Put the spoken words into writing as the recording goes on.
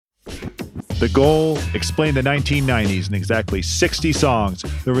The goal, explain the 1990s in exactly 60 songs.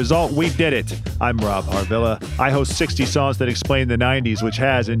 The result, we did it. I'm Rob Harvilla. I host 60 Songs That Explain the 90s, which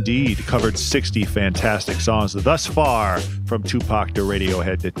has indeed covered 60 fantastic songs thus far, from Tupac to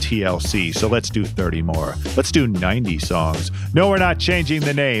Radiohead to TLC. So let's do 30 more. Let's do 90 songs. No, we're not changing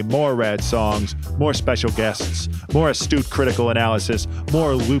the name. More rad songs, more special guests, more astute critical analysis,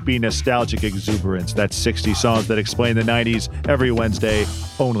 more loopy nostalgic exuberance. That's 60 Songs That Explain the 90s every Wednesday,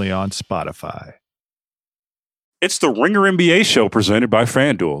 only on Spotify. It's the Ringer NBA show presented by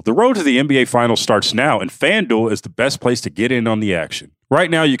FanDuel. The road to the NBA Finals starts now, and FanDuel is the best place to get in on the action.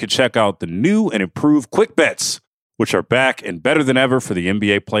 Right now, you can check out the new and improved Quick Bets, which are back and better than ever for the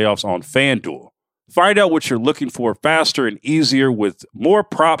NBA playoffs on FanDuel. Find out what you're looking for faster and easier with more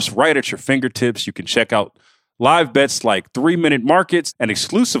props right at your fingertips. You can check out live bets like 3-minute markets and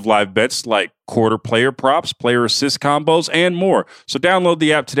exclusive live bets like quarter player props, player assist combos, and more. So download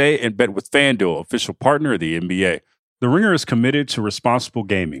the app today and bet with FanDuel, official partner of the NBA. The Ringer is committed to responsible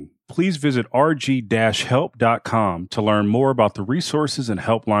gaming. Please visit rg-help.com to learn more about the resources and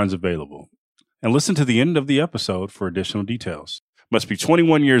helplines available. And listen to the end of the episode for additional details. Must be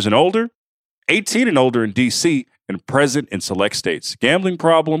 21 years and older, 18 and older in D.C., and present in select states. Gambling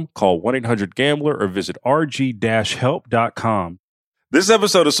problem? Call 1-800-GAMBLER or visit rg-help.com. This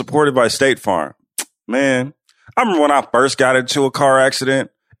episode is supported by State Farm. Man, I remember when I first got into a car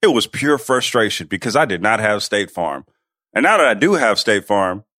accident, it was pure frustration because I did not have State Farm. And now that I do have State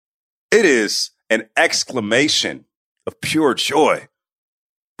Farm, it is an exclamation of pure joy.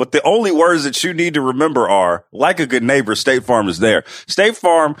 But the only words that you need to remember are, like a good neighbor, State Farm is there. State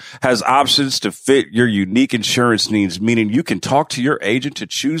Farm has options to fit your unique insurance needs, meaning you can talk to your agent to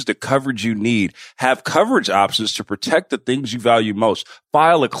choose the coverage you need, have coverage options to protect the things you value most,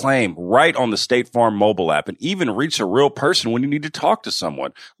 file a claim right on the State Farm mobile app, and even reach a real person when you need to talk to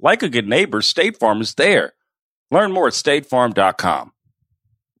someone. Like a good neighbor, State Farm is there. Learn more at statefarm.com.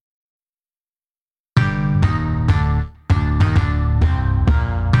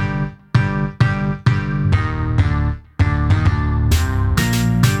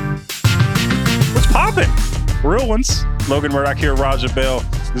 Real ones. Logan Murdock here, Raja Bell.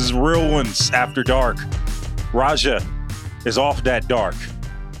 This is Real Ones After Dark. Raja is off that dark.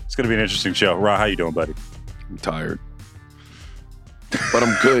 It's going to be an interesting show. Ra, how you doing, buddy? I'm tired. But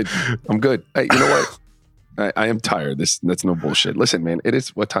I'm good. I'm good. Hey, you know what? I am tired. That's no bullshit. Listen, man, it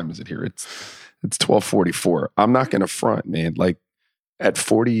is, what time is it here? It's 12:44. I'm not going to front, man. Like at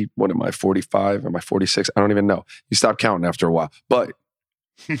 40, what am I, 45? Am I 46? I don't even know. You stop counting after a while. But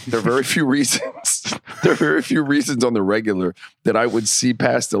there are very few reasons. There are very few reasons on the regular that I would see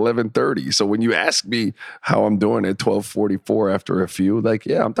past 11:30. So when you ask me how I'm doing at 12:44 after a few, like,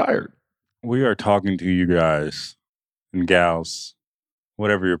 yeah, I'm tired. We are talking to you guys and gals,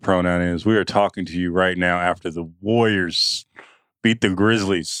 whatever your pronoun is. We are talking to you right now after the Warriors beat the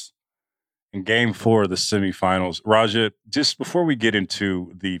Grizzlies in Game 4 of the semifinals. Raja, just before we get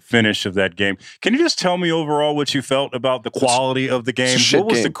into the finish of that game, can you just tell me overall what you felt about the quality of the game?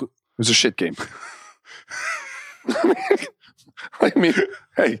 It was a shit game. I mean,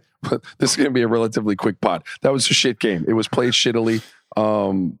 hey, this is going to be a relatively quick pod. That was a shit game. It was played shittily.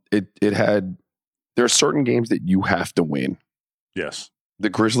 There are certain games that you have to win. Yes. The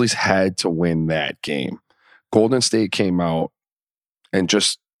Grizzlies had to win that game. Golden State came out and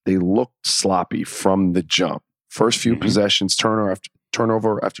they looked sloppy from the jump. First few possessions,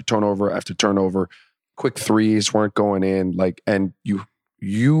 turnover after turnover. Quick threes weren't going in. And you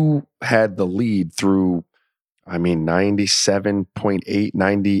had the lead through, 97.8,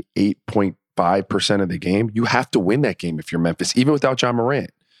 98.5% of the game. You have to win that game if you're Memphis, even without Ja Morant.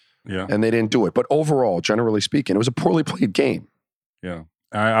 Yeah. And they didn't do it. But overall, generally speaking, it was a poorly played game. Yeah.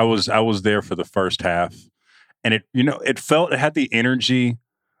 I was there for the first half. And it had the energy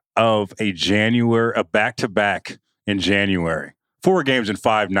of a back-to-back in January, 4 games in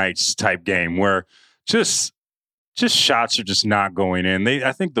 5 nights type game where just shots are just not going in.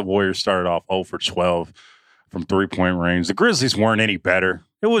 I think the Warriors started off 0 for 12 from 3-point range. The Grizzlies weren't any better.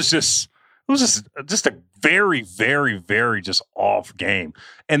 It was just a very, very, very just off game.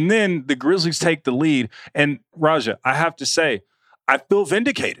 And then the Grizzlies take the lead. And Raja, I have to say, I feel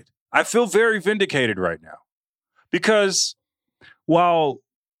vindicated. I feel very vindicated right now because while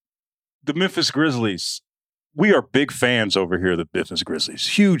the Memphis Grizzlies, we are big fans over here of the Memphis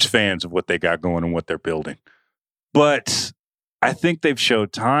Grizzlies. Huge fans of what they got going and what they're building. But I think they've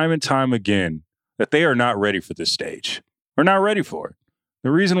showed time and time again that they are not ready for this stage. They're not ready for it. The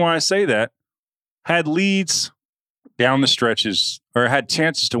reason why I say that, had leads down the stretches, or had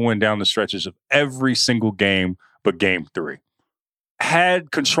chances to win down the stretches of every single game but Game 3.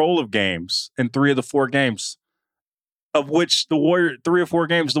 had control of games in 3 of the 4 games, of which 3 or 4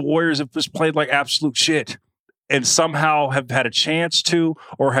 games, the Warriors have just played like absolute shit and somehow have had a chance to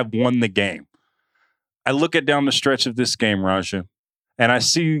or have won the game. I look at down the stretch of this game, Raja, and I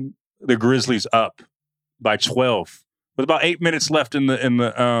see the Grizzlies up by 12 with about 8 minutes left in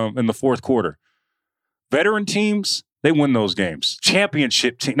the fourth quarter. Veteran teams, they win those games.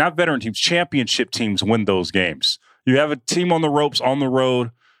 Championship team, not veteran teams, championship teams win those games. You have a team on the ropes on the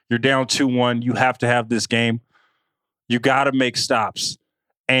road. You're down 2-1. You have to have this game. You got to make stops.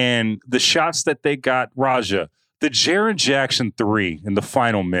 And the shots that they got, Raja, the Jaren Jackson 3 in the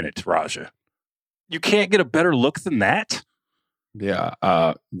final minute, Raja. You can't get a better look than that. Yeah.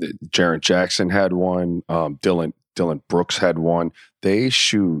 Jaren Jackson had one. Dylan Brooks had one. They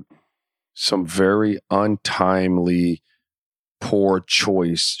shoot some very untimely, poor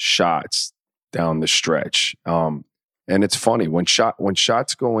choice shots down the stretch. And it's funny when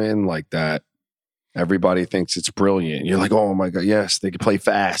shots go in like that, everybody thinks it's brilliant. You're like, oh my God, yes, they can play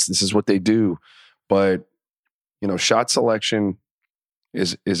fast. This is what they do. But shot selection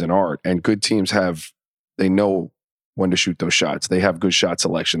is an art, and good teams they know when to shoot those shots. They have good shot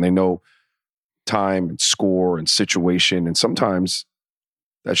selection. They know time and score and situation. And sometimes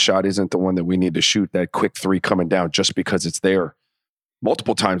that shot isn't the one that we need to shoot, that quick 3 coming down just because it's there.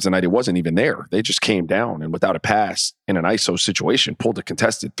 Multiple times tonight, it wasn't even there. They just came down and without a pass in an ISO situation, pulled a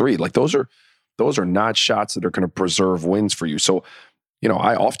contested 3. Like those are not shots that are going to preserve wins for you. So,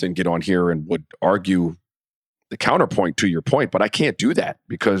 I often get on here and would argue the counterpoint to your point, but I can't do that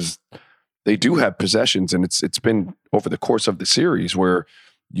because they do have possessions, and it's been over the course of the series where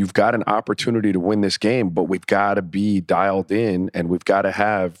you've got an opportunity to win this game, but we've got to be dialed in and we've got to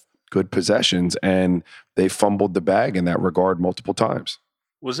have good possessions, and they fumbled the bag in that regard multiple times.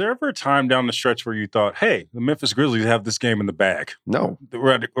 Was there ever a time down the stretch where you thought, hey, the Memphis Grizzlies have this game in the bag? No.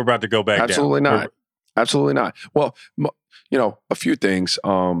 We're about to go back Absolutely down. not. Absolutely not. Well, a few things.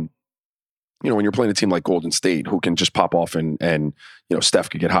 When you're playing a team like Golden State who can just pop off and Steph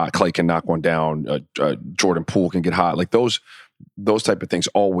could get hot, Clay can knock one down, Jordan Poole can get hot. Like those type of things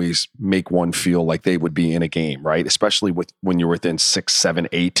always make one feel like they would be in a game, right? Especially when you're within 6, 7,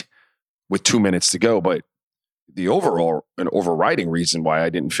 8 with 2 minutes to go. But the overall and overriding reason why I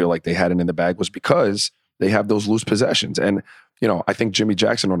didn't feel like they had it in the bag was because they have those loose possessions. And, I think Jimmy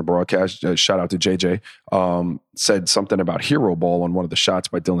Jackson on the broadcast, shout out to JJ, said something about hero ball on one of the shots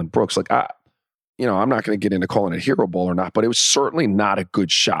by Dylan Brooks. Like, I'm not going to get into calling it hero ball or not, but it was certainly not a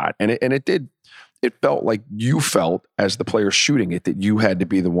good shot. And it felt like you felt as the player shooting it that you had to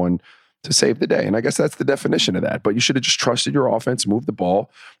be the one to save the day. And I guess that's the definition of that. But you should have just trusted your offense, moved the ball,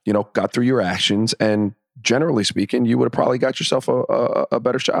 got through your actions, and generally speaking, you would have probably got yourself a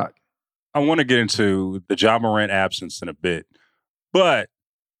better shot. I want to get into the Ja Morant absence in a bit, but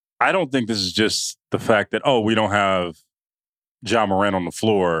I don't think this is just the fact that, we don't have Ja Morant on the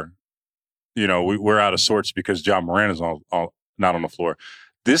floor. We're out of sorts because Ja Morant is not on the floor.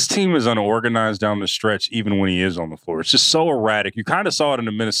 This team is unorganized down the stretch, even when he is on the floor. It's just so erratic. You kind of saw it in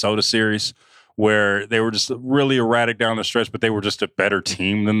the Minnesota series where they were just really erratic down the stretch, but they were just a better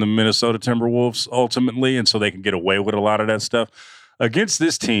team than the Minnesota Timberwolves ultimately, and so they can get away with a lot of that stuff. Against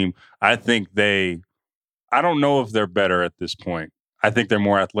this team, I think I don't know if they're better at this point. I think they're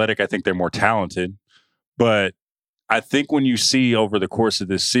more athletic. I think they're more talented. But I think when you see over the course of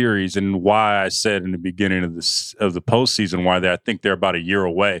this series, and why I said in the beginning of the postseason why I think they're about a year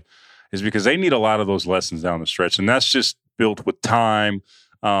away, is because they need a lot of those lessons down the stretch, and that's just built with time,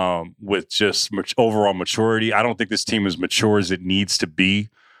 with just overall maturity. I don't think this team is mature as it needs to be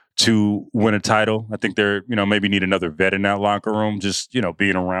to win a title. I think they're maybe need another vet in that locker room, just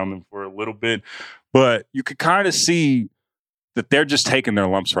being around them for a little bit. But you could kind of see that they're just taking their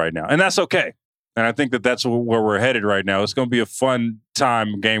lumps right now, and that's okay. And I think that's where we're headed right now. It's going to be a fun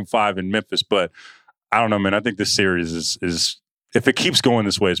time, Game 5 in Memphis. But I don't know, man. I think this series is if it keeps going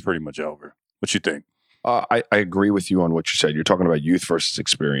this way, it's pretty much over. What you think? I agree with you on what you said. You're talking about youth versus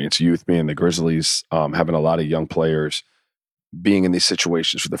experience. Youth being the Grizzlies, having a lot of young players being in these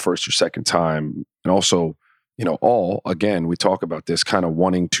situations for the first or second time. And also, again, we talk about this kind of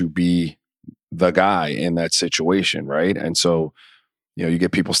wanting to be the guy in that situation, right? And so, you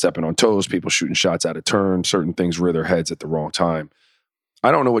get people stepping on toes, people shooting shots out of turn, certain things rear their heads at the wrong time. I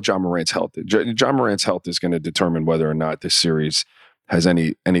don't know what Ja Morant's health is. Ja Morant's health is going to determine whether or not this series has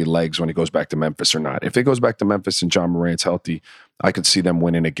any legs when he goes back to Memphis or not. If it goes back to Memphis and Ja Morant's healthy, I could see them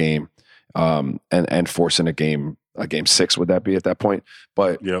winning a game and forcing a game 6. Would that be at that point?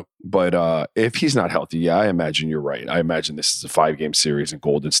 But yep. But if he's not healthy, I imagine you're right. I imagine this is a 5-game series and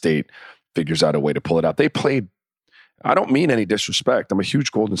Golden State figures out a way to pull it out. They played I don't mean any disrespect. I'm a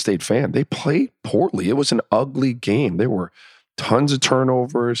huge Golden State fan. They played poorly. It was an ugly game. There were tons of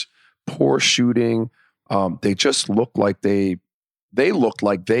turnovers, poor shooting. They just looked like they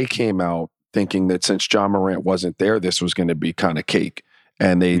came out thinking that since John Morant wasn't there, this was going to be kind of cake.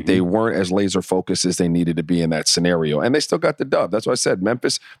 And they weren't as laser focused as they needed to be in that scenario. And they still got the dub. That's why I said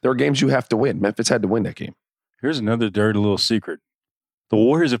Memphis, there are games you have to win. Memphis had to win that game. Here's another dirty little secret. The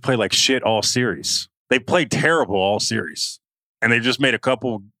Warriors have played like shit all series. They played terrible all series. And they just made a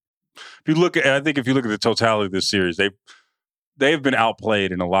couple. If you look at the totality of this series, they've been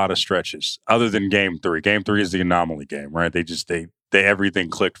outplayed in a lot of stretches, other than game 3. Game 3 is the anomaly game, right? They everything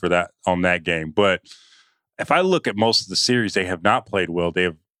clicked for that on that game. But if I look at most of the series, they have not played well. They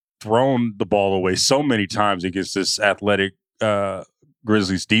have thrown the ball away so many times against this athletic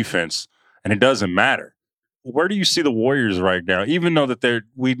Grizzlies defense, and it doesn't matter. Where do you see the Warriors right now? Even though that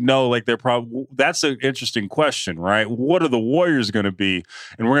they're probably, that's an interesting question, right? What are the Warriors going to be?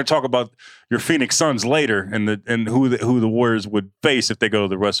 And we're going to talk about your Phoenix Suns later and who the Warriors would face if they go to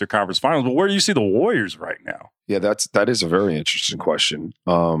the Western Conference Finals. But where do you see the Warriors right now? Yeah, that is a very interesting question.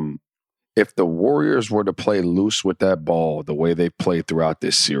 If the Warriors were to play loose with that ball the way they played throughout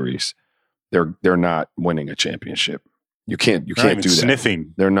this series, they're not winning a championship. You can't do that.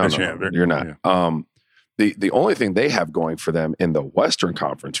 Sniffing. You're not. Yeah. The only thing they have going for them in the Western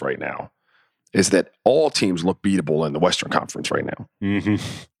Conference right now is that all teams look beatable in the Western Conference right now. Mm-hmm.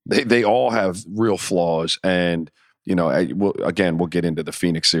 They all have real flaws, and we'll get into the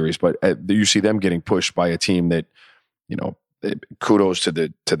Phoenix series, but you see them getting pushed by a team that, kudos to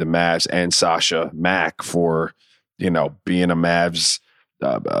the Mavs and Sasha Mack for being a Mavs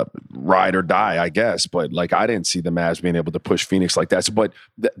ride or die, I guess. But I didn't see the Mavs being able to push Phoenix like that. But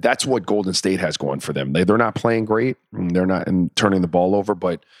that's what Golden State has going for them. They're not playing great. They're not turning the ball over.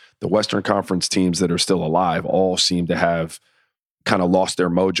 But the Western Conference teams that are still alive all seem to have kind of lost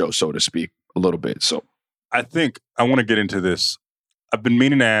their mojo, so to speak, a little bit. So I think I want to get into this. I've been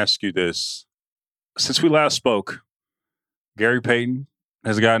meaning to ask you this. Since we last spoke, Gary Payton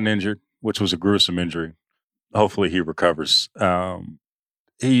has gotten injured, which was a gruesome injury. Hopefully he recovers.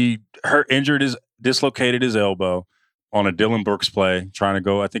 He dislocated his elbow on a Dylan Brooks play, trying to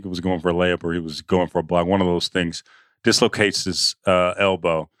go, I think it was going for a layup or he was going for a block, one of those things, dislocates his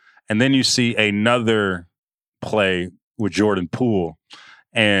elbow. And then you see another play with Jordan Poole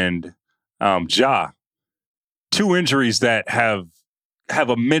and Ja. 2 injuries that have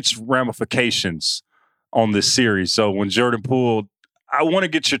immense ramifications on this series. So when Jordan Poole, I want to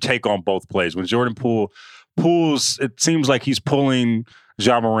get your take on both plays. When Jordan Poole's, it seems like he's pulling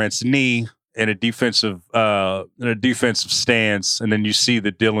Ja Morant's knee in a defensive stance, and then you see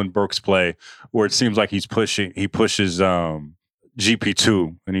the Dylan Brooks play where it seems like he pushes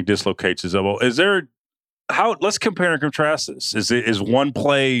GP2 and he dislocates his elbow. Let's compare and contrast this. Is one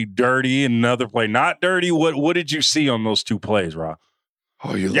play dirty and another play not dirty? What did you see on those 2 plays, Rob?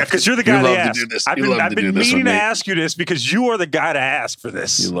 Oh, because you're the guy to ask. I've been meaning to ask you this because you are the guy to ask for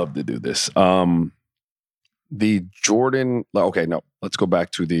this. You love to do this. The Jordan. Okay, no. Let's go back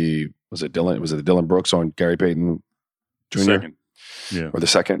to was it the Dylan Brooks on Gary Payton Jr.? Second. Yeah. Or the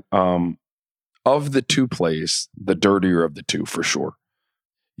second. Of the 2 plays, the dirtier of the 2 for sure.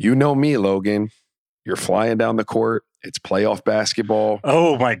 You know me, Logan. You're flying down the court. It's playoff basketball.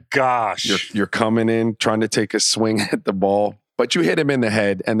 Oh my gosh. You're coming in trying to take a swing at the ball, but you hit him in the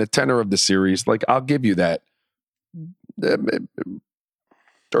head, and the tenor of the series, I'll give you that.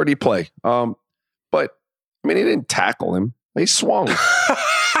 Dirty play. But he didn't tackle him. He swung.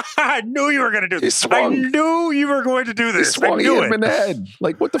 I knew you were going to do this. I knew you were going to do this. He swung. He hit him in the head.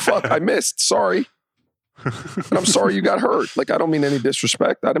 What the fuck? I missed. Sorry. And I'm sorry you got hurt. I don't mean any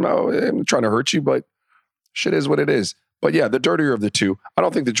disrespect. I'm trying to hurt you, but shit is what it is. But yeah, the dirtier of the 2. I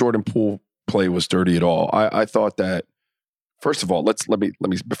don't think the Jordan Poole play was dirty at all. I thought that, first of all, let me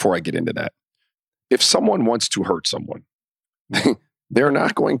before I get into that. If someone wants to hurt someone, they're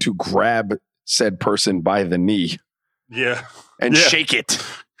not going to grab said person by the knee. Yeah. And shake it.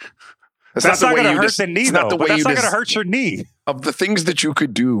 That's not going to hurt the knee, though. But that's not going to hurt your knee. Of the things that you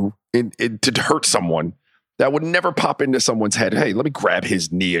could do to hurt someone, that would never pop into someone's head. Hey, let me grab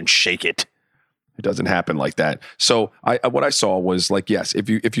his knee and shake it. It doesn't happen like that. So what I saw was yes, if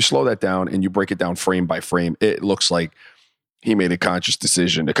you slow that down and you break it down frame by frame, it looks like he made a conscious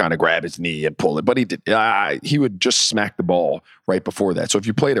decision to kind of grab his knee and pull it. But he did. He would just smack the ball right before that. So if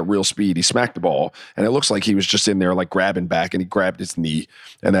you played at real speed, he smacked the ball, and it looks like he was just in there grabbing back, and he grabbed his knee,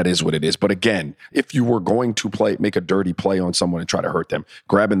 and that is what it is. But again, if you were going to make a dirty play on someone and try to hurt them,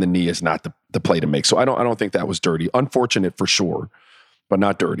 grabbing the knee is not the play to make. So I don't think that was dirty. Unfortunate for sure, but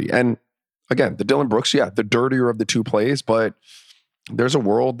not dirty. And again, the Dillon Brooks, the dirtier of the two plays, but there's a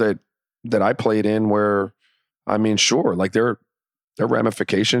world that I played in where, I mean, sure, like there are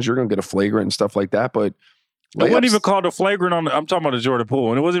ramifications. You're going to get a flagrant and stuff like that, but it wasn't even called a flagrant I'm talking about the Jordan Poole,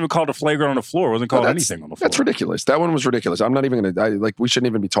 and it wasn't even called a flagrant on the floor. It wasn't called anything on the floor. That's ridiculous. That one was ridiculous. I'm not even going to, we shouldn't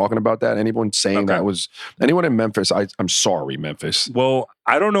even be talking about that. Anyone saying that was, anyone in Memphis, I'm sorry, Memphis. Well,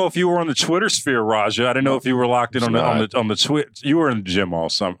 I don't know if you were on the Twitter sphere, Raja. I didn't know if you were locked in on the Twitter. You were in the gym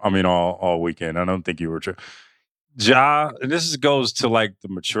all weekend. I don't think you were. And this goes to like the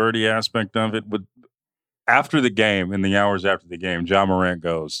maturity aspect of it. But after the game, in the hours after the game, Ja Morant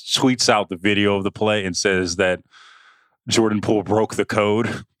tweets out the video of the play and says that Jordan Poole broke the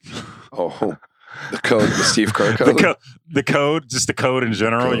code. Oh, the code, the Steve Kerr code? the code, just the code in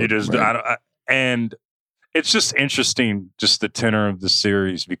general. And it's just interesting, just the tenor of the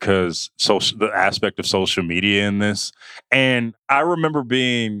series, because the aspect of social media in this. And I remember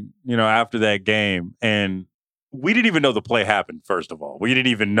being, after that game, and we didn't even know the play happened, first of all. We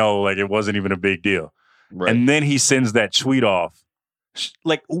didn't even know, it wasn't even a big deal. Right. And then he sends that tweet off.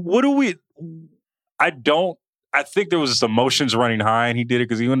 Like, what do we... I think there was just emotions running high, and he did it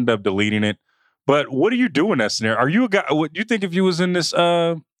because he ended up deleting it. But what are you doing in that scenario? Are you a guy... What do you think if you was in this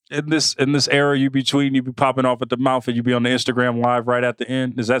era, you'd be tweeting, you'd be popping off at the mouth, and you'd be on the Instagram live right at the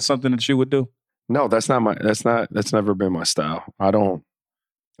end? Is that something that you would do? No, that's never been my style. I don't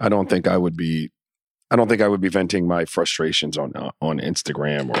think I would be venting my frustrations on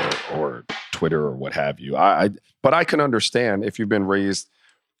Instagram or Twitter or what have you. But I can understand, if you've been raised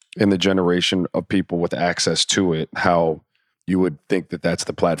in the generation of people with access to it, how you would think that that's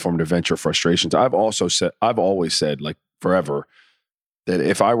the platform to vent your frustrations. I've always said, like forever, that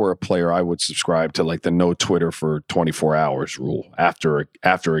if I were a player, I would subscribe to like the no Twitter for 24 hours rule after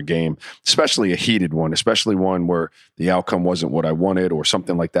a game, especially a heated one, especially one where the outcome wasn't what I wanted or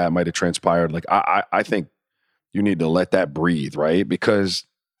something like that might have transpired. Like I think you need to let that breathe, right? Because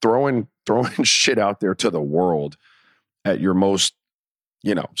throwing shit out there to the world at your most,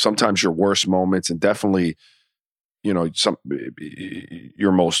 sometimes your worst moments, and definitely,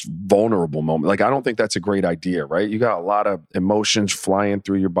 your most vulnerable moment. Like, I don't think that's a great idea, right? You got a lot of emotions flying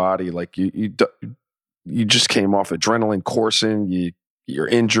through your body. Like you just came off adrenaline coursing. You're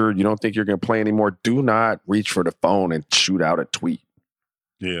injured. You don't think you're going to play anymore. Do not reach for the phone and shoot out a tweet.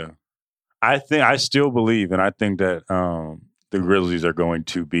 Yeah. I still believe, and I think that the Grizzlies are going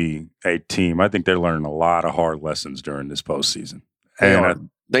to be a team. I think they're learning a lot of hard lessons during this postseason.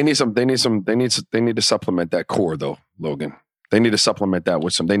 They need to supplement that core, though, Logan. They need to supplement that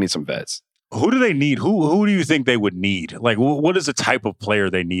with they need some vets. Who do they need? Who do you think they would need? Like, what is the type of player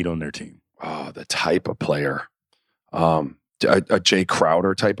they need on their team? Oh, the type of player. A Jay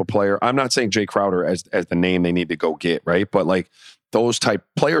Crowder type of player. I'm not saying Jay Crowder as the name they need to go get, right? But like those type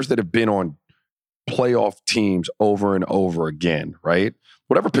players that have been on playoff teams over and over again, right?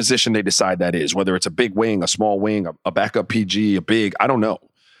 Whatever position they decide that is, whether it's a big wing, a small wing, a backup PG, a big, I don't know.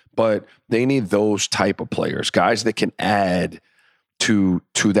 But they need those type of players, guys that can add to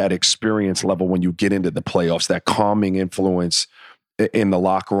that experience level when you get into the playoffs, that calming influence in the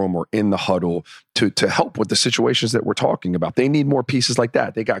locker room or in the huddle to help with the situations that we're talking about. They need more pieces like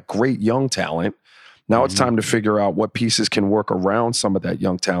that. They got great young talent. Now it's time to figure out what pieces can work around some of that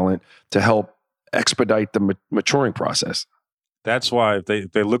young talent to help expedite the maturing process. That's why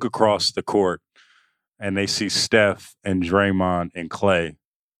if they look across the court and they see Steph and Draymond and Clay,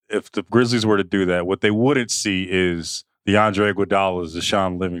 if the Grizzlies were to do that, what they wouldn't see is the Andre Iguodala's, the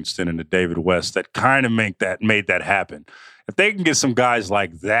Sean Livingston, and the David West that kind of made that happen. If they can get some guys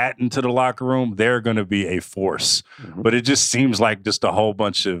like that into the locker room, they're going to be a force. Mm-hmm. But it just seems like just a whole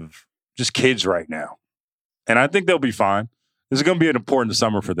bunch of just kids right now. And I think they'll be fine. This is going to be an important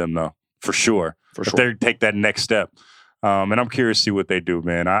summer for them, though, for sure. If they take that next step. And I'm curious to see what they do,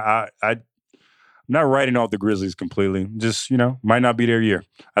 man. I'm not writing off the Grizzlies completely. Just, might not be their year.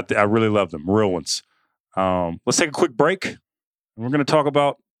 I really love them. Real ones. Let's take a quick break. And we're going to talk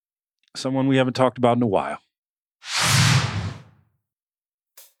about someone we haven't talked about in a while.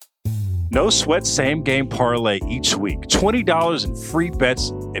 No sweat same game parlay each week. $20 in free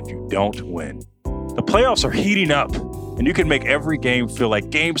bets if you don't win. The playoffs are heating up, and you can make every game feel like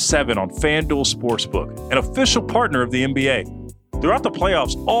Game 7 on FanDuel Sportsbook, an official partner of the NBA. Throughout the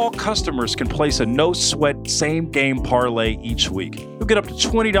playoffs, all customers can place a no-sweat same-game parlay each week. You'll get up to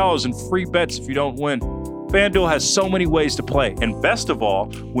 $20 in free bets if you don't win. FanDuel has so many ways to play, and best of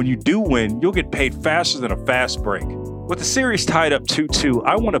all, when you do win, you'll get paid faster than a fast break. With the series tied up 2-2,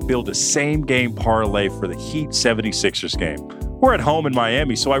 I want to build a same-game parlay for the Heat 76ers game. We're at home in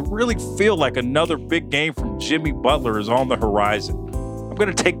Miami, so I really feel like another big game from Jimmy Butler is on the horizon. I'm going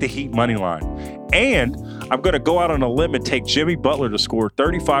going to take the Heat money line. And I'm going to go out on a limb and take Jimmy Butler to score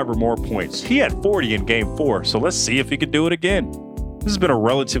 35 or more points. He had 40 in Game 4, so let's see if he can do it again. This has been a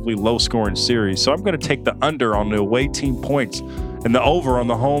relatively low-scoring series, so I'm going to take the under on the away team points and the over on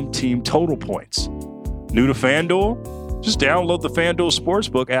the home team total points. New to FanDuel? Just download the FanDuel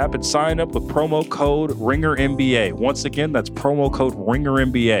Sportsbook app and sign up with promo code RINGERNBA. Once again, that's promo code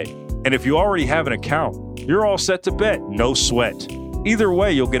RINGERNBA. And if you already have an account, you're all set to bet, no sweat. Either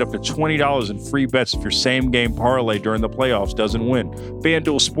way, you'll get up to $20 in free bets if your same-game parlay during the playoffs doesn't win.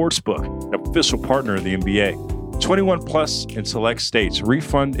 FanDuel Sportsbook, an official partner of the NBA. 21 plus in select states.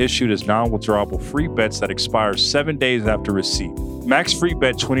 Refund issued as non-withdrawable free bets that expire 7 days after receipt. Max free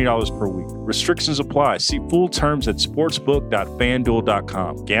bet $20 per week. Restrictions apply. See full terms at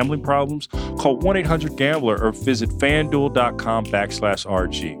sportsbook.fanduel.com. Gambling problems? Call 1-800-GAMBLER or visit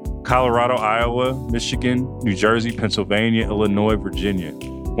fanduel.com/RG. Colorado, Iowa, Michigan, New Jersey, Pennsylvania, Illinois, Virginia.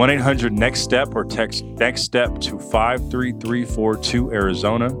 1-800-NEXT-STEP or text NEXT STEP to 53342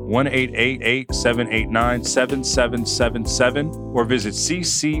 Arizona, 1-888-789-7777 or visit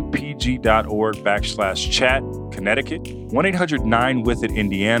ccpg.org/chat, Connecticut, 1-800-9-WITH-IT,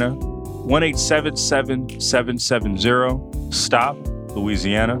 Indiana, 1-877-770-STOP,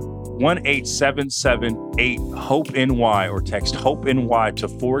 Louisiana, 1-877-8-HOPE-NY or text HOPE-NY to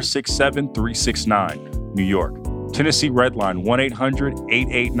 467-369, New York. Tennessee Redline,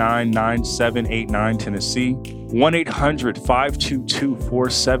 1-800-889-9789 Tennessee,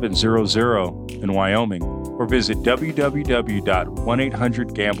 1-800-522-4700 in Wyoming, or visit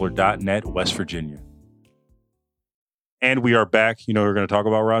www.1800gambler.net, West Virginia. And we are back. You know who we're going to talk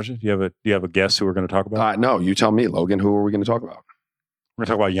about, Raja? Do you have a guess who we're going to talk about? No, you tell me, Logan. Who are we going to talk about? We're going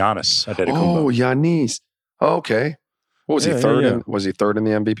to talk about Giannis. Oh, Giannis. Oh, okay. What was he third? Was he third in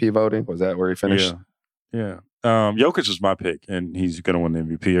the MVP voting? Was that where he finished? Yeah. Jokic was my pick, and he's going to win the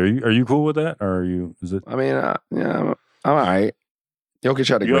MVP. Are you cool with that, or are you? Is it? I mean, I'm all right. Jokic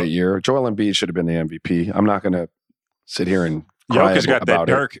had a great year. Joel Embiid should have been the MVP. I'm not going to sit here and cry Jokic got about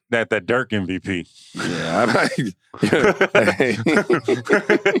that Dirk MVP. Yeah,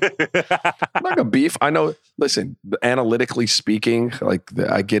 I'm not gonna beef. I know. Listen, analytically speaking,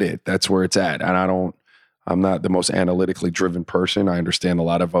 I get it. That's where it's at, and I'm not the most analytically driven person. I understand a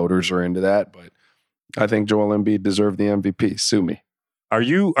lot of voters are into that, but I think Joel Embiid deserved the MVP. Sue me. Are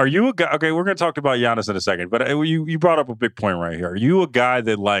you a guy? Okay, we're going to talk about Giannis in a second, but you brought up a big point right here. Are you a guy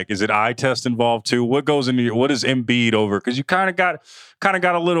that is it eye test involved too? What goes into what is Embiid over? Because you kind of got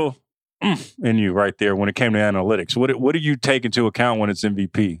a little in you right there when it came to analytics. What do you take into account when it's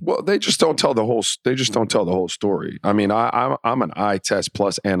MVP? Well, they just don't tell the whole. They just don't tell the whole story. I mean, I'm an eye test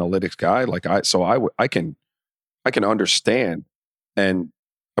plus analytics guy. I can understand and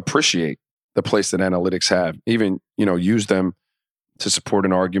appreciate the place that analytics have, even, use them to support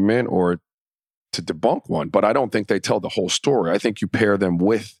an argument or to debunk one. But I don't think they tell the whole story. I think you pair them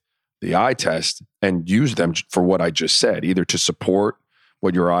with the eye test and use them for what I just said, either to support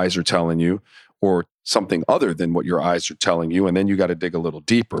what your eyes are telling you or something other than what your eyes are telling you. And then you got to dig a little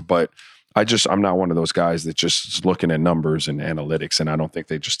deeper. But I'm not one of those guys that just is looking at numbers and analytics. And I don't think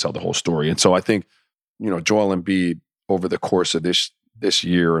they just tell the whole story. And so I think, Joel Embiid over the course of this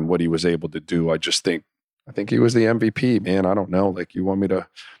year and what he was able to do, I think he was the MVP, man. I don't know. You want me to,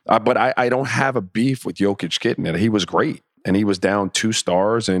 but I don't have a beef with Jokic getting it. He was great, and he was down 2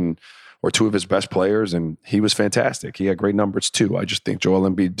 stars or 2 of his best players, and he was fantastic. He had great numbers too. I just think Joel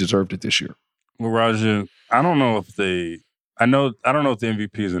Embiid deserved it this year. Well, Raja, I don't know if the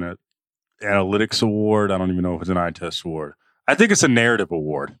MVP is an analytics award. I don't even know if it's an eye test award. I think it's a narrative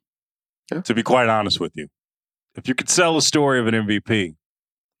award. Yeah. To be quite honest with you. If you could sell a story of an MVP,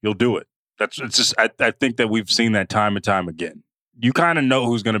 you'll do it. I think that we've seen that time and time again. You kind of know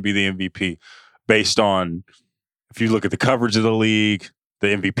who's going to be the MVP based on, if you look at the coverage of the league, the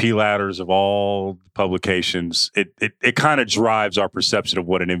MVP ladders of all publications, it kind of drives our perception of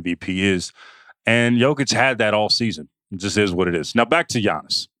what an MVP is. And Jokic had that all season. It just is what it is. Now back to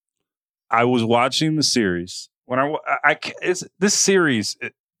Giannis. I was watching the series when this series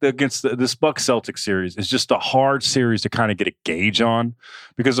against this Bucks Celtics series is just a hard series to kind of get a gauge on,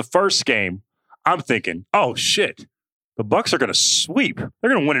 because the first game, I'm thinking, oh shit, the Bucks are going to sweep. They're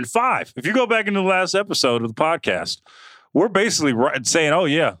going to win in 5. If you go back into the last episode of the podcast, we're basically saying, oh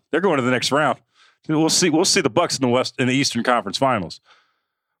yeah, they're going to the next round. We'll see the Bucks in the Eastern Conference Finals.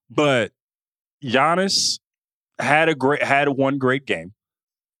 But Giannis had one great game,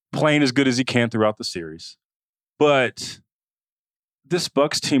 playing as good as he can throughout the series, but this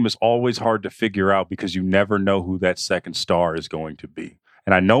Bucks team is always hard to figure out because you never know who that second star is going to be.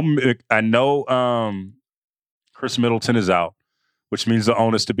 And I know Chris Middleton is out, which means the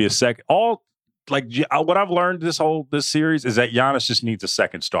onus to be a second. What I've learned this series is that Giannis just needs a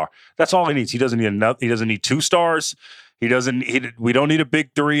second star. That's all he needs. He doesn't need enough. He doesn't need 2 stars. We don't need a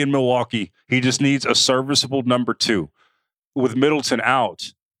big 3 in Milwaukee. He just needs a serviceable number 2. With Middleton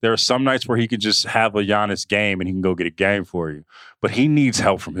out, there are some nights where he can just have a Giannis game and he can go get a game for you. But he needs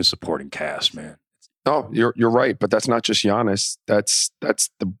help from his supporting cast, man. No, you're right, but that's not just Giannis. That's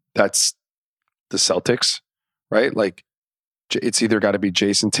the Celtics, right? Like, it's either got to be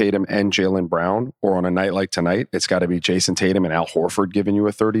Jason Tatum and Jaylen Brown, or on a night like tonight, it's got to be Jason Tatum and Al Horford giving you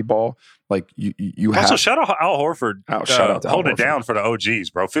a 30 ball. Like, you have. Also, shout out Al Horford. Shout out to holding Al it down for the OGs,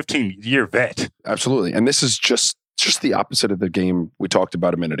 bro. 15-year vet. Absolutely, and this is just the opposite of the game we talked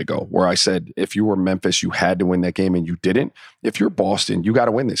about a minute ago, where I said if you were Memphis, you had to win that game, and you didn't. If you're Boston, you got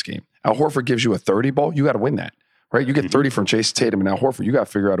to win this game. Al Horford gives you a 30 ball, you got to win that, right? You get 30 from Jason Tatum and Al Horford, you got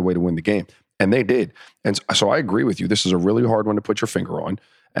to figure out a way to win the game. And they did. And so I agree with you. This is a really hard one to put your finger on.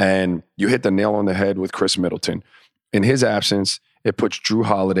 And you hit the nail on the head with Chris Middleton. In his absence, it puts Drew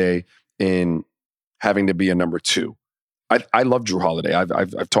Holiday in having to be a number 2. I love Drew Holiday.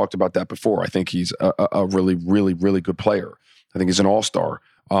 I've talked about that before. I think he's a really, really, really good player. I think he's an all-star.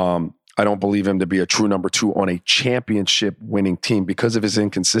 I don't believe him to be a true number 2 on a championship winning team because of his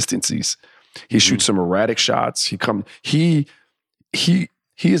inconsistencies. He shoots some erratic shots. He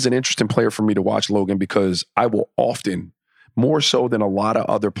is an interesting player for me to watch, Logan, because I will often, more so than a lot of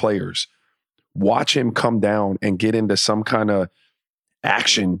other players, watch him come down and get into some kind of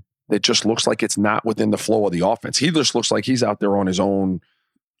action that just looks like it's not within the flow of the offense. He just looks like he's out there on his own.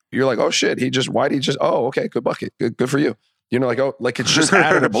 You're like, oh shit, oh, okay, good bucket. Good for you. You know, like, oh, like it's just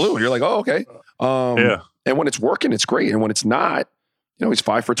out of the blue. You're like, oh, okay. Yeah. And when it's working, it's great. And when it's not, you know, he's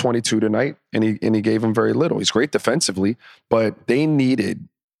 5 for 22 tonight, and he gave him very little. He's great defensively, but they needed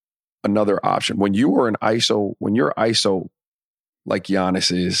another option. When you're ISO like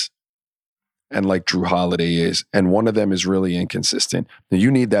Giannis is, and like Drew Holiday is, and one of them is really inconsistent, then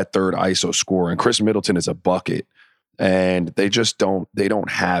you need that third ISO scorer. And Chris Middleton is a bucket, and they don't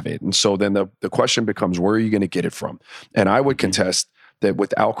have it. And so then the question becomes, where are you going to get it from? And I would contest that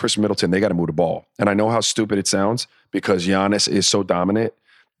without Chris Middleton, they got to move the ball. And I know how stupid it sounds because Giannis is so dominant,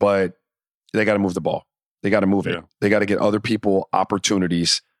 but they got to move the ball. They got to move it. They got to get other people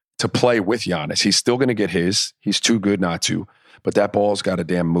opportunities to play with Giannis. He's still going to get his. He's too good not to. But that ball's got to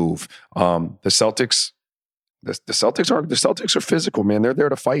damn move. The Celtics are physical, man. They're there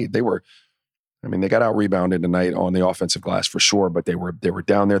to fight. They got out rebounded tonight on the offensive glass for sure. But they were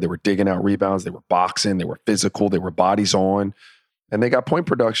down there. They were digging out rebounds. They were boxing. They were physical. They were bodies on, and they got point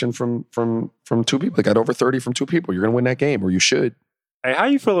production from 2 people. They got over 30 from 2 people. You're going to win that game, or you should. Hey, how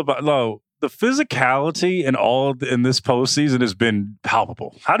you feel about the physicality in this postseason has been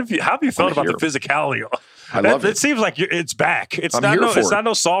palpable. How have you felt about the physicality? I love it. It seems like it's back. It's not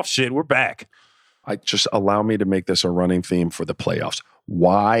no soft shit. We're back. Just allow me to make this a running theme for the playoffs.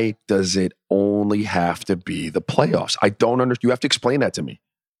 Why does it only have to be the playoffs? I don't understand. You have to explain that to me.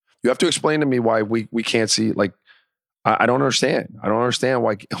 You have to explain to me why we can't see, like, I don't understand. I don't understand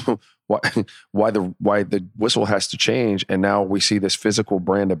why the whistle has to change, and now we see this physical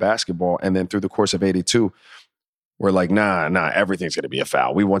brand of basketball, and then through the course of 82, we're like, nah, everything's going to be a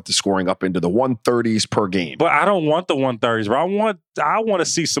foul. We want the scoring up into the 130s per game. But I don't want the 130s, bro. I want to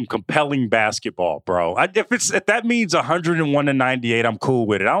see some compelling basketball, bro. If that means 101 to 98, I'm cool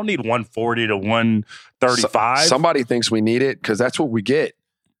with it. I don't need 140 to 135. Somebody thinks we need it because that's what we get.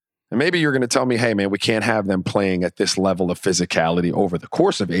 And maybe you're going to tell me, hey, man, we can't have them playing at this level of physicality over the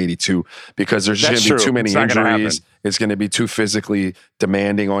course of 82 because there's going to be too many injuries. It's going to be too physically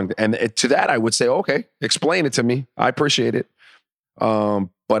demanding on. And to that, I would say, okay, explain it to me. I appreciate it.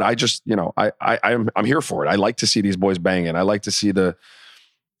 But I just, I'm here for it. I like to see these boys banging. I like to see that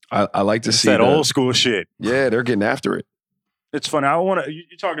old school shit. Yeah, they're getting after it. It's funny.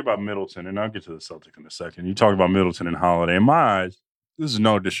 You talking about Middleton, and I'll get to the Celtics in a second. You talking about Middleton and Holiday. In my eyes, this is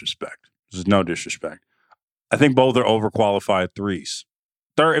no disrespect. I think both are overqualified threes.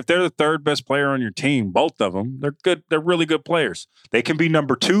 If they're the third best player on your team, both of them, they're good. They're really good players. They can be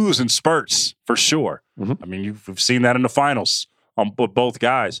number 2s in spurts for sure. Mm-hmm. I mean, you've seen that in the finals with both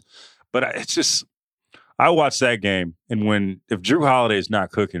guys. But I watched that game, and if Drew Holiday is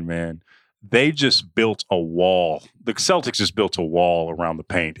not cooking, man, they just built a wall. The Celtics just built a wall around the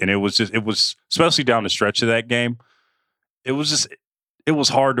paint, and it was especially down the stretch of that game. It was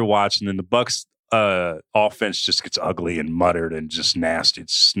hard to watch, and then the Bucks offense just gets ugly and muttered and just nasty.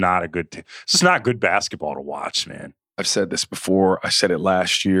 It's not a good It's just not good basketball to watch, man. I've said this before. I said it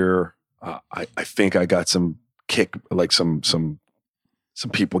last year. I think I got some kick, like some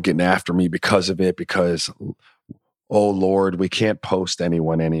people getting after me because of it, because oh Lord, we can't post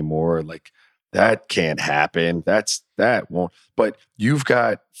anyone anymore. Like that can't happen. That won't. But you've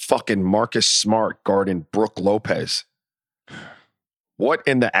got fucking Marcus Smart guarding Brook Lopez. What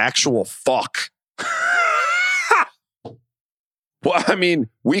in the actual fuck? Well, I mean,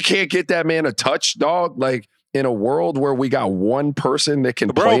 we can't get that man a touch, dog. Like in a world where we got one person that can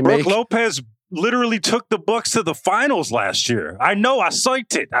play make. Brook Lopez literally took the Bucks to the finals last year. I know. I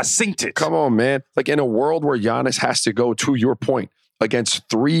synced it. Come on, man. Like in a world where Giannis has to go, to your point, against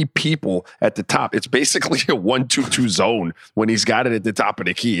three people at the top. It's basically a 1-2-2 zone when he's got it at the top of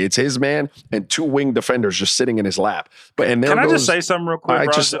the key. It's his man and two wing defenders just sitting in his lap. Can I just say something real quick? I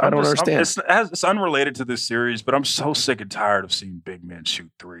don't understand. It's unrelated to this series, but I'm so sick and tired of seeing big men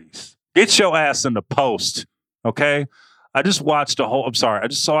shoot threes. Get your ass in the post, okay? I just watched the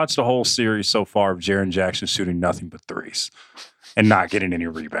whole series so far of Jaren Jackson shooting nothing but threes and not getting any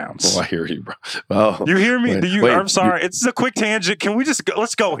rebounds. Oh, I hear you, bro. Oh, you hear me? I'm sorry. It's a quick tangent. Can we just go?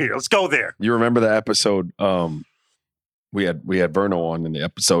 Let's go here. Let's go there. You remember the episode? We had Verno on in the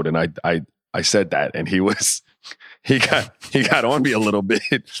episode, and I said that, and he got on me a little bit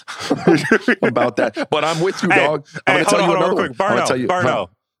about that. But I'm with you, dog. I'm going to tell you another one. Verno.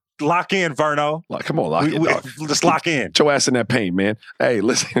 Lock in, Verno. Come on, lock in, dog. Just lock in. Get your ass in that paint, man. Hey,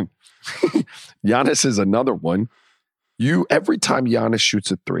 listen. Giannis is another one. Every time Giannis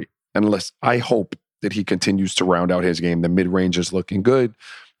shoots a three, unless I hope that he continues to round out his game, the mid-range is looking good,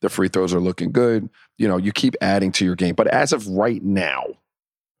 the free throws are looking good. You know, you keep adding to your game. But as of right now,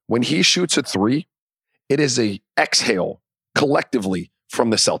 when he shoots a three, it is a exhale collectively from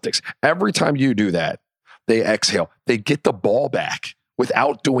the Celtics. Every time you do that, they exhale. They get the ball back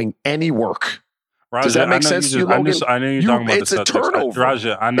without doing any work. Raja, does that make sense to you, Logan? I know you're talking about it's the Celtics. It's a turnover.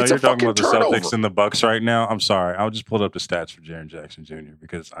 Raja, I know you're talking about the turnover. Celtics and the Bucks right now. I'm sorry. I'll just pull up the stats for Jaren Jackson Jr.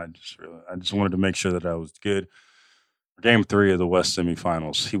 because I just wanted to make sure that I was good. Game 3 of the West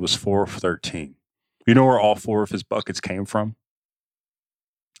semifinals, he was 4 of 13. You know where all 4 of his buckets came from?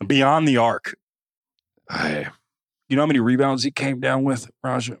 Beyond the arc. You know how many rebounds he came down with,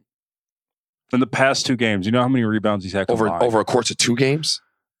 Raja? In the past 2 games, you know how many rebounds he's had combined? Over a course of 2 games?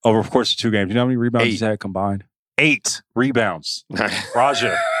 Over a course of 2 games. You know how many rebounds he's had combined? 8 rebounds.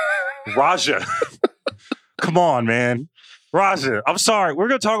 Raja. Come on, man. Raja. I'm sorry. We're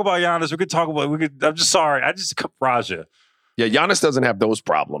going to talk about Giannis. I'm just sorry. Raja. Yeah, Giannis doesn't have those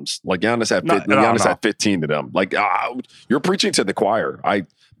problems. Like Giannis had 15 of them. Like you're preaching to the choir.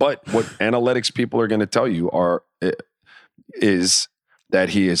 But what analytics people are going to tell you is that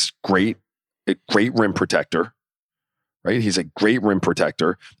he is a great rim protector. Right? He's a great rim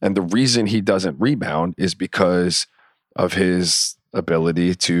protector. And the reason he doesn't rebound is because of his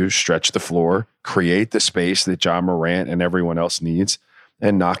ability to stretch the floor, create the space that John Morant and everyone else needs,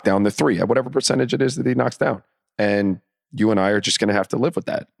 and knock down the three at whatever percentage it is that he knocks down. And you and I are just going to have to live with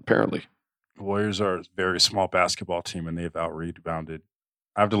that, apparently. The Warriors are a very small basketball team, and they've out-rebounded.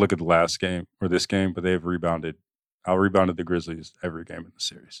 I have to look at the last game or this game, but they've out-rebounded the Grizzlies every game in the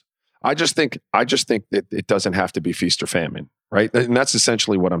series. I just think that it doesn't have to be feast or famine, right? And that's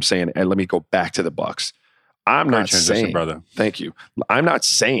essentially what I'm saying. And let me go back to the Bucks. I'm not saying, brother. Thank you. I'm not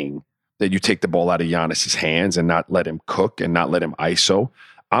saying that you take the ball out of Giannis's hands and not let him cook and not let him ISO.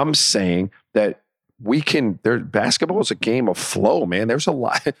 I'm saying that basketball is a game of flow, man. There are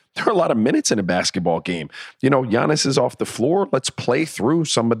a lot of minutes in a basketball game. You know, Giannis is off the floor. Let's play through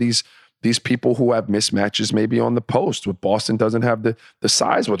some of these people who have mismatches maybe on the post. With Boston doesn't have the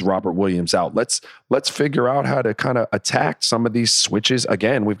size with Robert Williams out. Let's figure out how to kind of attack some of these switches.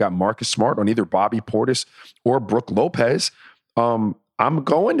 Again, we've got Marcus Smart on either Bobby Portis or Brook Lopez. I'm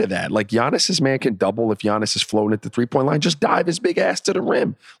going to that. Like Giannis's man can double if Giannis is floating at the 3-point line. Just dive his big ass to the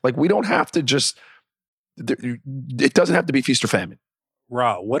rim. Like we don't have to it doesn't have to be feast or famine.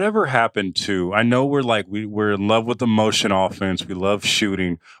 Rob, whatever happened to, I know we're in love with the motion offense. We love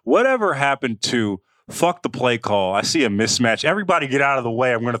shooting. Whatever happened to fuck the play call? I see a mismatch. Everybody get out of the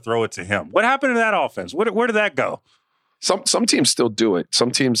way. I'm going to throw it to him. What happened to that offense? Where did that go? Some teams still do it.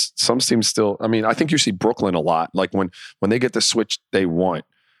 Some teams still, I mean, I think you see Brooklyn a lot. Like when they get the switch they want,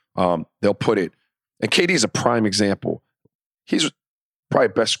 they'll put it, and KD's a prime example. He's probably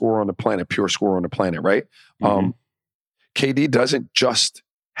best scorer on the planet, pure scorer on the planet, right? Mm-hmm. KD doesn't just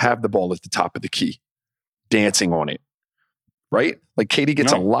have the ball at the top of the key, dancing on it, right? Like KD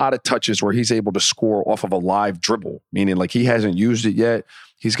gets a lot of touches where he's able to score off of a live dribble, meaning like he hasn't used it yet.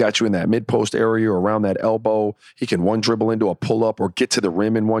 He's got you in that mid-post area or around that elbow. He can one dribble into a pull-up or get to the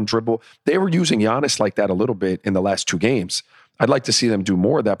rim in one dribble. They were using Giannis like that a little bit in the last 2 games. I'd like to see them do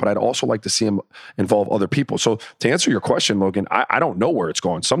more of that, but I'd also like to see him involve other people. So to answer your question, Logan, I don't know where it's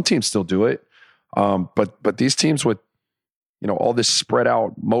going. Some teams still do it. But these teams with, all this spread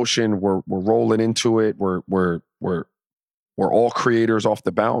out motion, we're rolling into it. We're all creators off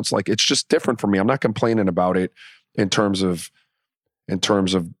the bounce. Like, it's just different for me. I'm not complaining about it in terms of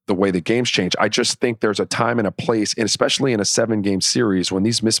the way the games change. I just think there's a time and a place, and especially in a 7-game series, when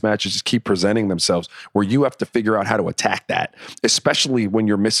these mismatches just keep presenting themselves, where you have to figure out how to attack that, especially when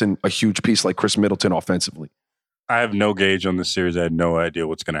you're missing a huge piece like Chris Middleton offensively. I have no gauge on this series. I had no idea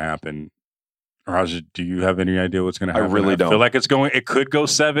what's going to happen. Raja, do you have any idea what's going to happen? I really don't. I feel like it could go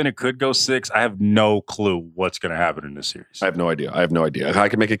 7, it could go 6. I have no clue what's going to happen in this series. I have no idea. I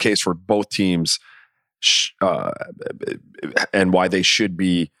can make a case for both teams and why they should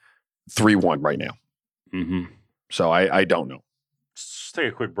be 3-1 right now. Mm-hmm. So I don't know. Let's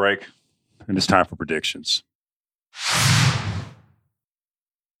take a quick break, and it's time for predictions.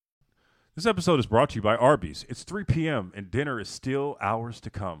 This episode is brought to you by Arby's. It's 3 p.m. and dinner is still hours to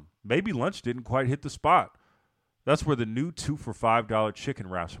come. Maybe lunch didn't quite hit the spot. That's where the new 2 for $5 chicken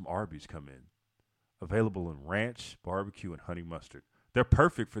wraps from Arby's come in. Available in ranch, barbecue, and honey mustard. They're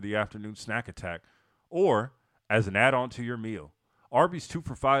perfect for the afternoon snack attack or as an add-on to your meal. Arby's 2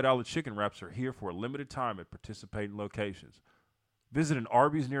 for $5 chicken wraps are here for a limited time at participating locations. Visit an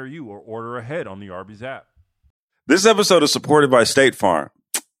Arby's near you or order ahead on the Arby's app. This episode is supported by State Farm.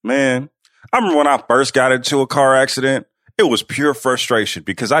 Man, I remember when I first got into a car accident, it was pure frustration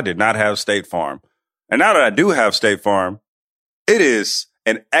because I did not have State Farm. And now that I do have State Farm, it is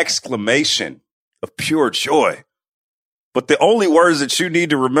an exclamation of pure joy. But the only words that you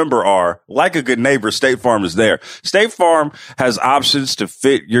need to remember are, like a good neighbor, State Farm is there. State Farm has options to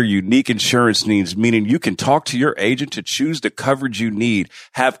fit your unique insurance needs, meaning you can talk to your agent to choose the coverage you need,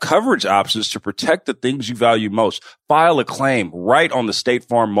 have coverage options to protect the things you value most, file a claim right on the State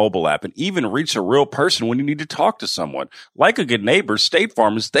Farm mobile app, and even reach a real person when you need to talk to someone. Like a good neighbor, State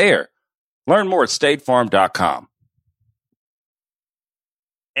Farm is there. Learn more at statefarm.com.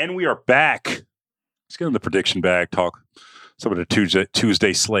 And we are back. Let's get in the prediction bag, talk some of the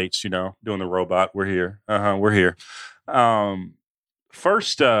Tuesday slates, doing the robot. We're here. We're here.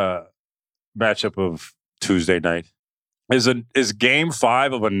 First matchup of Tuesday night is game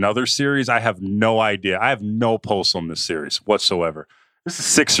 5 of another series. I have no idea. I have no pulse on this series whatsoever. This is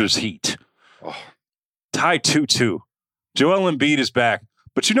Sixers Heat. Oh. Tied 2-2. Joel Embiid is back.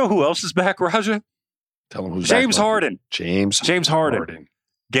 But you know who else is back, Raja? Tell him who's James back. Harden. James Harden.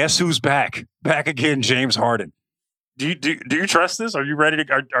 Guess who's back? Back again, James Harden. Do you trust this? Are you ready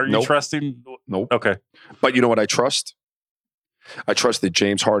to? Are you trusting? Nope. Okay. But you know what I trust? I trust that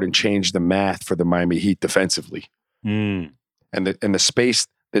James Harden changed the math for the Miami Heat defensively, and the space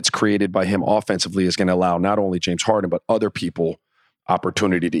that's created by him offensively is going to allow not only James Harden but other people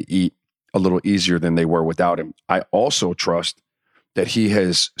opportunity to eat a little easier than they were without him. I also trust that he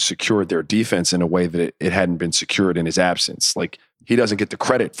has secured their defense in a way that it hadn't been secured in his absence. Like, he doesn't get the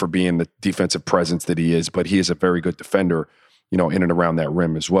credit for being the defensive presence that he is, but he is a very good defender, in and around that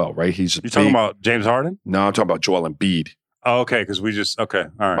rim as well, right? You talking about James Harden? No, I'm talking about Joel Embiid. Oh, okay, because okay,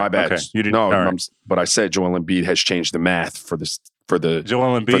 all right. My bad. Okay. You didn't. No, right. But I said Joel Embiid has changed the math for the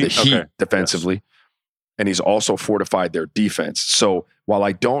Joel Embiid? for the Heat defensively, yes. And he's also fortified their defense. So while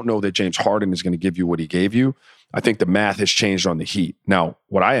I don't know that James Harden is going to give you what he gave you, I think the math has changed on the Heat. Now,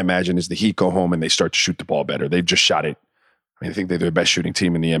 what I imagine is the Heat go home and they start to shoot the ball better. They've just shot it. I think they're the best shooting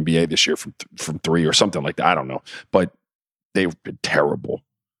team in the NBA this year from 3 or something like that. I don't know. But they've been terrible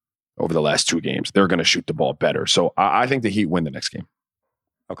over the last 2 games. They're going to shoot the ball better. So I think the Heat win the next game.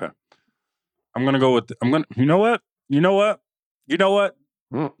 Okay. I'm going to go with, you know what?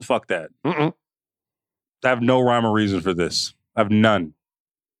 Fuck that. Mm-mm. I have no rhyme or reason for this. I have none. I'm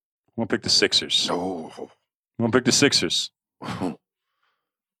going to pick the Sixers. Oh. I'm going to pick the Sixers.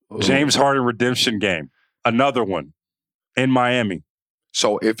 James Harden redemption game. Another one in Miami.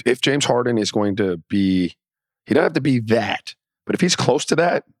 So if James Harden is going to be, he doesn't have to be that, but if he's close to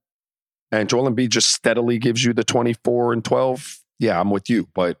that and Joel Embiid just steadily gives you the 24 and 12, yeah, I'm with you,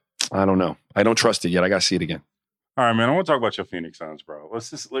 but I don't know. I don't trust it yet. I got to see it again. All right, man. I want to talk about your Phoenix Suns, bro.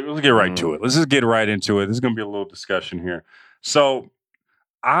 Let's get right to it. Let's just get right into it. This is going to be a little discussion here. So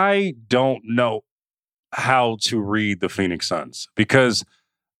I don't know how to read the Phoenix Suns because,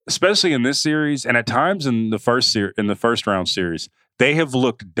 especially in this series, and at times in the first round series, they have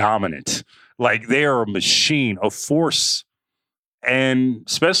looked dominant. Like they are a machine, a force, and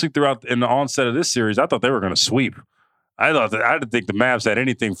especially in the onset of this series, I thought they were going to sweep. I didn't think the Mavs had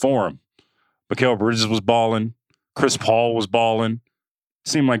anything for them. Mikal Bridges was balling. Chris Paul was balling.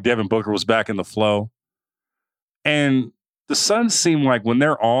 Seemed like Devin Booker was back in the flow. And the Suns seem like when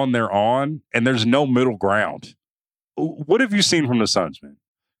they're on, and there's no middle ground. What have you seen from the Suns, man?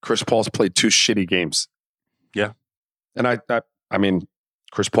 Chris Paul's played 2 shitty games. Yeah. And I mean,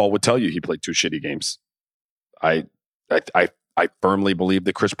 Chris Paul would tell you he played 2 shitty games. I firmly believe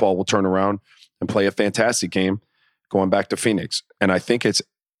that Chris Paul will turn around and play a fantastic game going back to Phoenix. And I think it's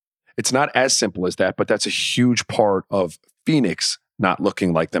not as simple as that, but that's a huge part of Phoenix not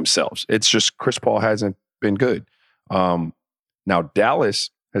looking like themselves. It's just Chris Paul hasn't been good. Now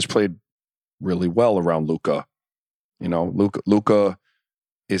Dallas has played really well around Luka. You know, Luka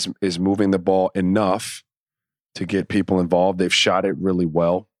is moving the ball enough to get people involved. They've shot it really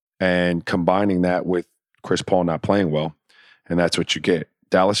well, and combining that with Chris Paul not playing well, and that's what you get.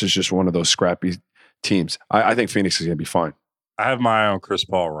 Dallas is just one of those scrappy teams. I think Phoenix is going to be fine. I have my eye on Chris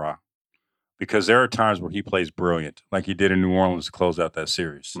Paul, Ra, because there are times where he plays brilliant, like he did in New Orleans to close out that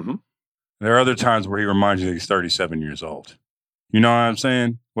series. Mm-hmm. There are other times where he reminds you that he's 37 years old. You know what I'm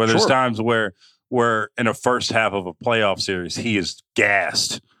saying? Where there's times where in the first half of a playoff series, he is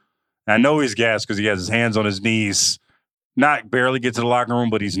gassed. And I know he's gassed because he has his hands on his knees, not barely get to the locker room,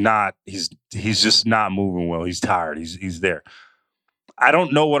 but he's not. He's just not moving well. He's tired. He's there. I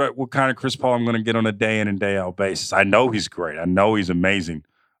don't know what kind of Chris Paul I'm going to get on a day in and day out basis. I know he's great. I know he's amazing,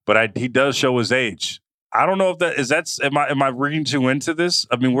 but he does show his age. I don't know if am I reading too into this?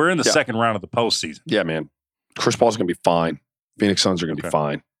 I mean, we're in the second round of the postseason. Yeah, man. Chris Paul's going to be fine. Phoenix Suns are going to be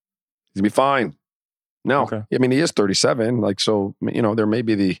fine. He's going to be fine. No, I mean, he is 37. Like, so, you know, there may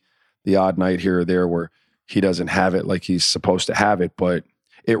be the odd night here or there where he doesn't have it like he's supposed to have it, but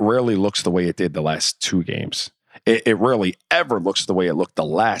it rarely looks the way it did the last 2 games. It rarely ever looks the way it looked the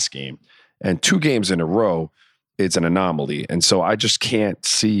last game. And 2 games in a row, it's an anomaly. And so I just can't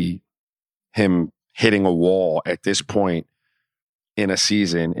see him hitting a wall at this point in a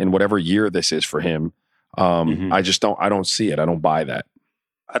season, in whatever year this is for him. I don't see it. I don't buy that.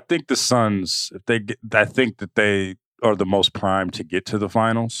 I think the Suns, I think that they are the most primed to get to the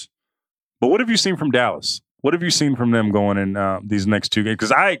finals. But what have you seen from Dallas? What have you seen from them going in these next 2 games?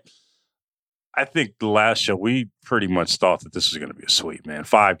 Because I think the last show, we pretty much thought that this was going to be a sweep, man.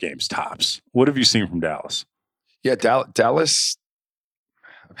 5 games tops. What have you seen from Dallas? Yeah, Dallas,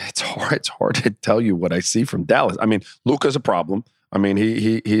 it's hard to tell you what I see from Dallas. I mean, Luka's a problem. I mean,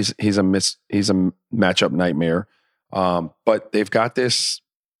 he's a matchup nightmare. But they've got this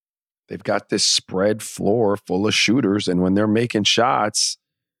spread floor full of shooters, and when they're making shots,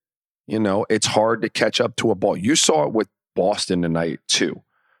 you know, it's hard to catch up to a ball. You saw it with Boston tonight too,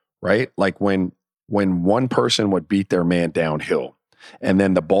 right? Like when one person would beat their man downhill and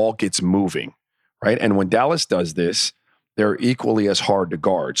then the ball gets moving, right? And when Dallas does this, they're equally as hard to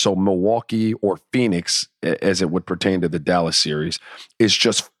guard. So Milwaukee or Phoenix, as it would pertain to the Dallas series, is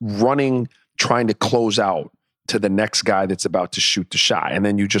just running, trying to close out to the next guy that's about to shoot the shot. And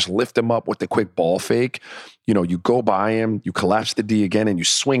then you just lift him up with the quick ball fake. You know, you go by him, you collapse the D again, and you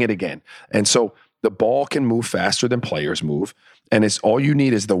swing it again. And so the ball can move faster than players move. And it's all you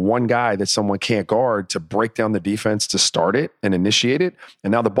need is the one guy that someone can't guard to break down the defense to start it and initiate it.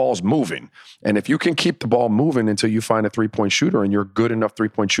 And now the ball's moving. And if you can keep the ball moving until you find a 3-point shooter and you're a good enough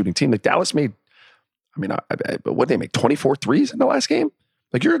 3-point shooting team, like Dallas made, I mean, what did they make? 24 threes in the last game?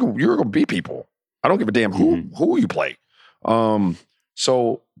 Like you're going to beat people. I don't give a damn who you play.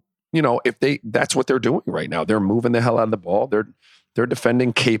 So, you know, that's what they're doing right now. They're moving the hell out of the ball. They're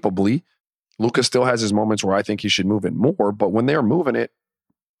defending capably. Luka still has his moments where I think he should move it more, but when they're moving it,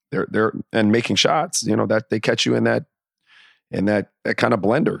 they're and making shots, you know, that they catch you in that kind of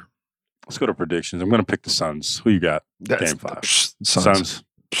blender. Let's go to predictions. I'm going to pick the Suns. Who you got? Game 5. Suns.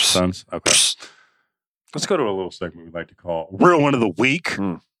 Okay. Let's go to a little segment we like to call Real One of the Week.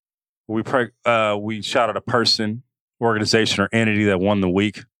 We shout out a person, organization, or entity that won the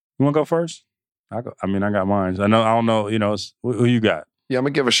week. You want to go first? I got mine. I don't know. You know, who you got? Yeah, I'm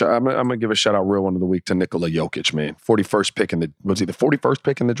gonna give a shout. I'm gonna give a shout out. Real One of the Week to Nikola Jokic, man. 41st pick was he the 41st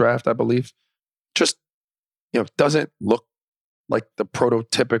pick in the draft? I believe. Just, you know, doesn't look like the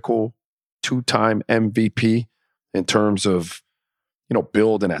prototypical 2-time MVP in terms of, you know,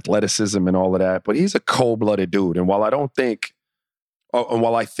 build and athleticism and all of that. But he's a cold-blooded dude. And while I think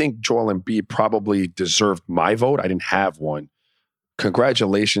Joel Embiid probably deserved my vote, I didn't have one.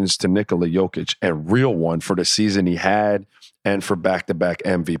 Congratulations to Nikola Jokic, and real one for the season he had and for back-to-back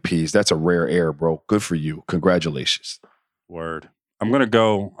MVPs. That's a rare air, bro. Good for you. Congratulations. Word. I'm going to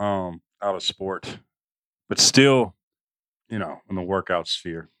go out of sport, but still, you know, in the workout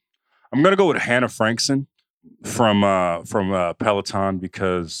sphere. I'm going to go with Hannah Frankson from Peloton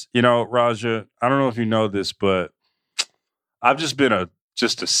because, you know, Raja, I don't know if you know this, but I've just been a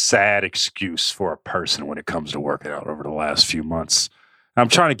sad excuse for a person when it comes to working out over the last few months. I'm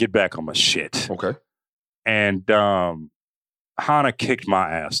trying to get back on my shit. Okay. And Hannah kicked my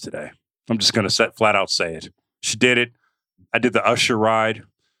ass today. I'm just going to flat out say it. She did it. I did the Usher ride.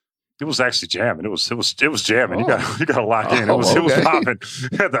 It was actually jamming. It was jamming. You got to lock in. It was popping.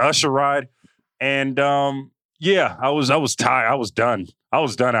 Had the Usher ride, and yeah, I was tired. I was done. I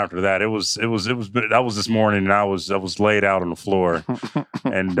was done after that. That was this morning, and I was laid out on the floor,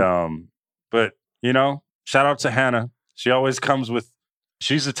 and but shout out to Hannah. She always comes with.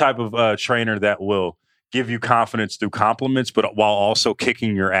 She's the type of trainer that will give you confidence through compliments, but while also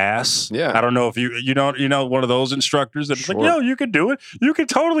kicking your ass. Yeah. I don't know if you know one of those instructors that's like, yo, you can do it. You can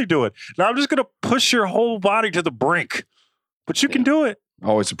totally do it. Now I'm just going to push your whole body to the brink, but you can do it. I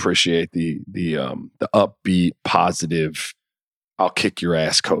always appreciate the upbeat, positive, I'll kick your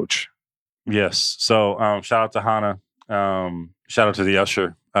ass coach. Yes. So shout out to Hannah. Shout out to the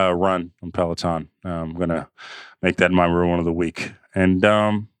Usher run on Peloton. I'm going to make that my real one of the week. And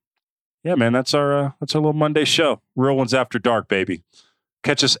yeah, man, that's our little Monday show. Real Ones After Dark, baby.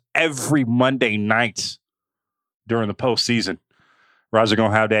 Catch us every Monday night during the postseason. Raja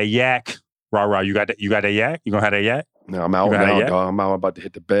gonna have that yak. Rah, you got that yak? You gonna have that yak? No, I'm out now, dog. I'm out about to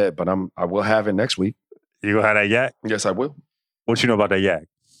hit the bed, but I will have it next week. You gonna have that yak? Yes, I will. What you know about that yak?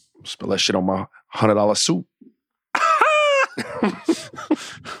 Spill that shit on my $100 suit.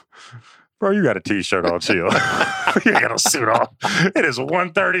 Bro, you got a T-shirt on, too. You got a suit on. It is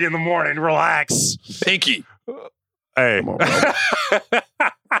 1:30 in the morning. Relax. Pinky. Hey. Come on, bro.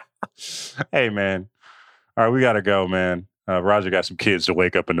 Hey, man. All right, we got to go, man. Roger got some kids to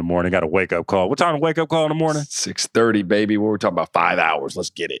wake up in the morning. Got a wake-up call. What time to wake-up call in the morning? 6:30, baby. We're talking about 5 hours. Let's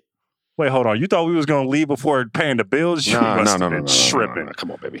get it. Wait, hold on. You thought we was going to leave before paying the bills? You must have been tripping. No.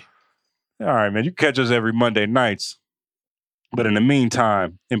 Come on, baby. All right, man. You catch us every Monday nights. But in the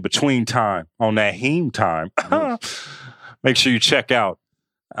meantime, in between time, on that heme time, make sure you check out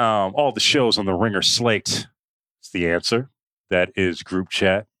all the shows on the Ringer slate. It's The Answer. That is Group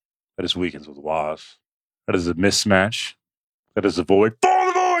Chat. That is Weekends with Waz. That is A Mismatch. That is The Void. Fall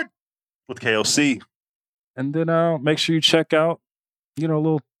the Void! With KLC. And then make sure you check out, a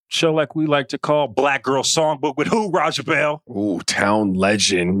little show like we like to call Black Girl Songbook with who, Raja Bell? Ooh, town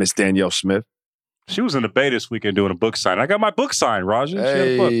legend, Miss Danielle Smith. She was in the Bay this weekend doing a book sign. I got my book signed, Raja. Hey. She had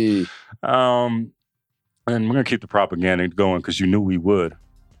a book. And we're going to keep the propaganda going because you knew we would.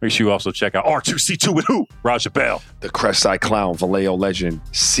 Make sure you also check out R2C2 with who? Raja Bell. The Crestside Clown, Vallejo legend,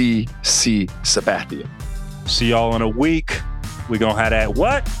 C.C. Sabathia. See y'all in a week. We're going to have that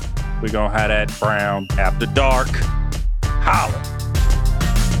what? We're going to have that Brown After Dark. Holla.